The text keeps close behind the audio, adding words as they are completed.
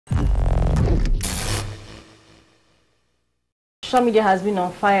social media has been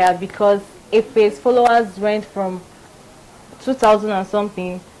on fire because a page followers went from 2,000 and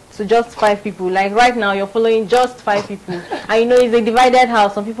something to just 5 people. Like right now, you're following just 5 people. And you know, it's a divided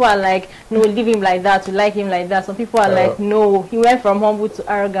house. Some people are like, no, leave him like that, to like him like that. Some people are like, no, he went from humble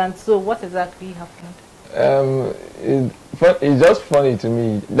to arrogant. So what exactly happened? It's just funny to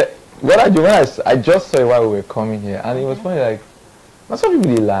me. What I do, I just saw it while we were coming here, and it was funny, like, that's what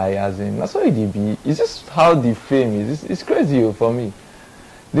people they lie, as in, that's what they be. It's just how the fame is. It's crazy for me.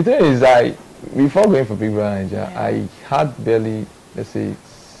 The thing is, before going for Big Brother Naija, I had barely, let's say,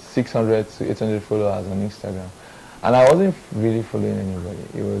 600 to 800 followers on Instagram. And I wasn't really following anybody.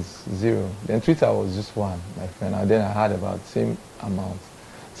 It was 0. Then Twitter was just 1, my friend. And then I had about the same amount.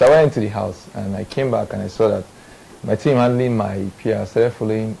 So I went into the house and I came back and I saw that my team handling my PR started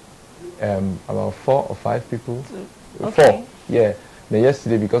following about 4 or 5 people. Okay. 4, yeah. Then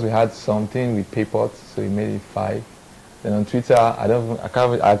yesterday, because we had something with PayPal, so we made it 5. Then on Twitter, I've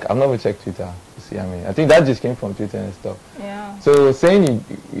not even checked Twitter to see. I mean, I think that just came from Twitter and stuff. Yeah. So saying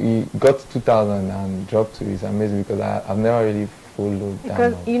you got 2,000 and dropped to is amazing because I've never really followed that.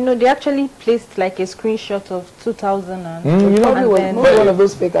 Because you know they actually placed like a screenshot of 2,000 and you know, it was one of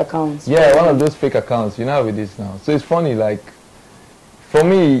those fake accounts. Yeah, one of those fake accounts. You know how it is now. So it's funny. Like for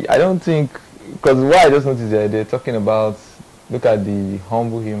me, I don't think, because what I just noticed they're talking about. Look at the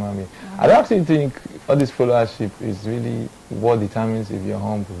humble human being. I don't actually think all this followership is really what determines if you're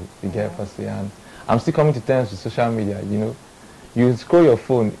humble, you get firstly. And I'm still coming to terms with social media, you know. You scroll your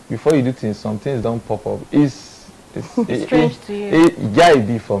phone, before you do things, some things don't pop up. It's strange to you. Yeah, it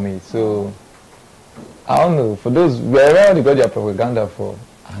be for me. So, I don't know. For those, wherever they got their propaganda for,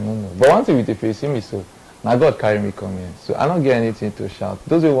 I don't know. But one thing with the face, see me so, now God carry me come here. So I don't get anything to shout.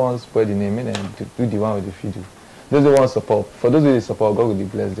 Those who want to spread the name, and then do the one with the video. Those who want support, for those who support, God will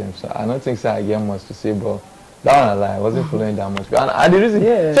bless them. So I don't think so I get much to say, but that one I lie. I wasn't following that much. And the reason,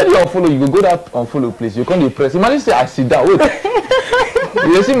 say you unfollow, you go that unfollow place, you can't press. Imagine say I sit down. Wait,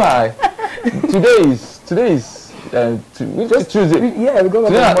 you see my today is Tuesday. Yeah, we go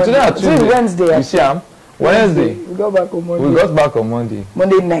back on Monday. Today Wednesday. You see, Wednesday. We go back on Monday. We got back on Monday.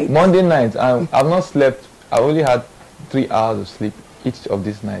 Monday night. And I've not slept. I only had 3 hours of sleep each of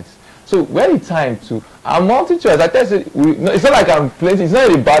these nights. So where is time to? I'm multi-choice. I tell you, it's not like I'm playing. It's not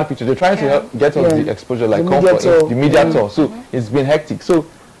a bad picture. They're trying to get all the exposure, like the media tour. So it's been hectic. So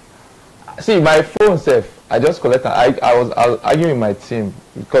see, my phone self, I just collect. I was arguing with my team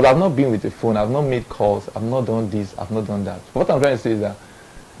because I've not been with the phone. I've not made calls. I've not done this. I've not done that. What I'm trying to say is that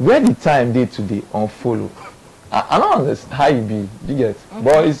where the time did today unfollow. I don't understand how it be. You get,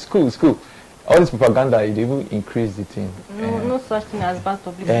 but it's cool. It's cool. All this propaganda, it even increase the thing. No such thing as bad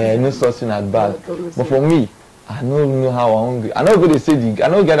publicity. No such thing as bad. But for me, I don't know how I'm hungry. I don't go to say I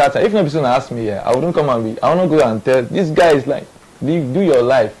don't get that time. If no person ask me, I wouldn't come and I want to go and tell this guy is like, do your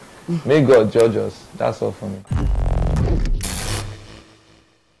life. May God judge us. That's all for me.